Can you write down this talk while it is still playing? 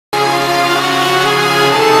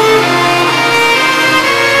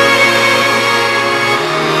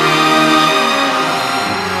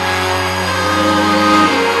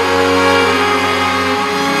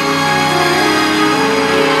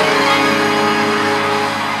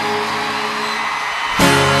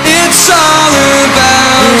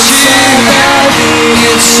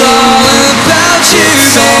It's all about you,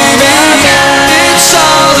 baby. It's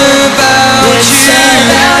all about you.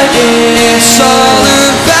 It's all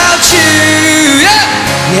about you.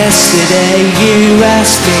 Yesterday you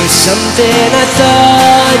asked me something I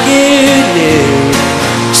thought you knew,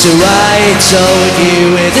 so I told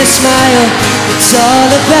you with a smile, it's all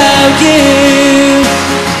about you.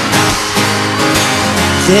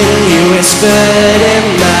 Then you whispered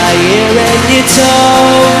in my ear and you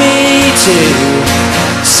told me to,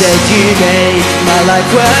 said you make my life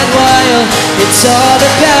worthwhile, it's all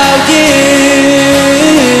about you.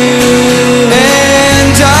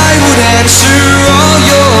 And I would answer all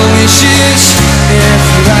your wishes if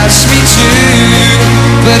you asked me to,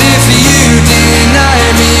 but if you deny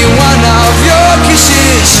me one of your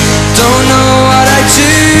kisses, don't know what I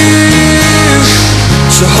do.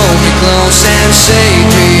 So hold me close and say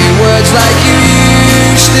 3 words like you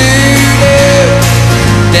used to do.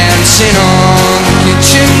 Dancing on the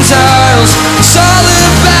kitchen tiles, it's all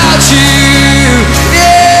about you,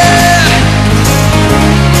 yeah.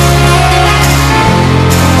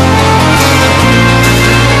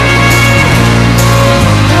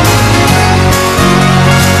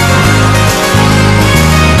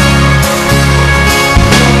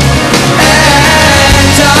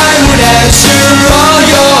 And I would answer all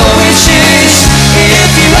your wishes if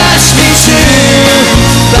you asked me to,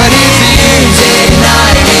 but if you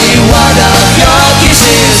deny me one of your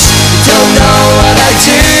kisses, don't know what I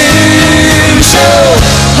do. So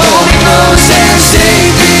hold me close and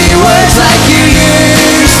say 3 words like you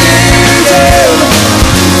used to do.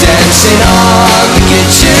 Dancing on the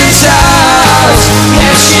kitchen tiles,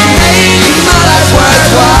 yes, you made my life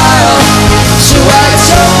worthwhile, so I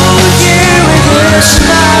told you with a smile.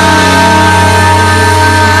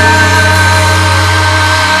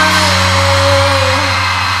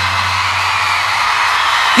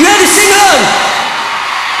 You had to sing along.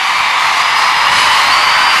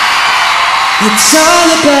 It's all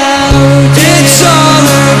about you. It's all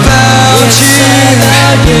about you.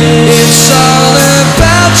 It's all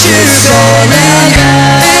about you, baby. It's all about you. Well,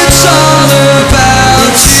 it's all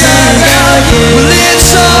about you.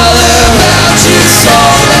 It's all about you. It's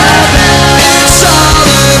all about you. It's all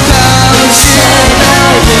about you,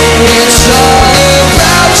 baby. It's all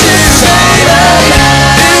about you.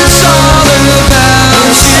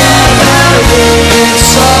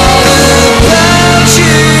 It's all about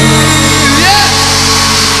you.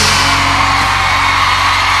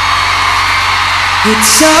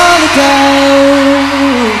 It's all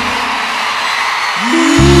about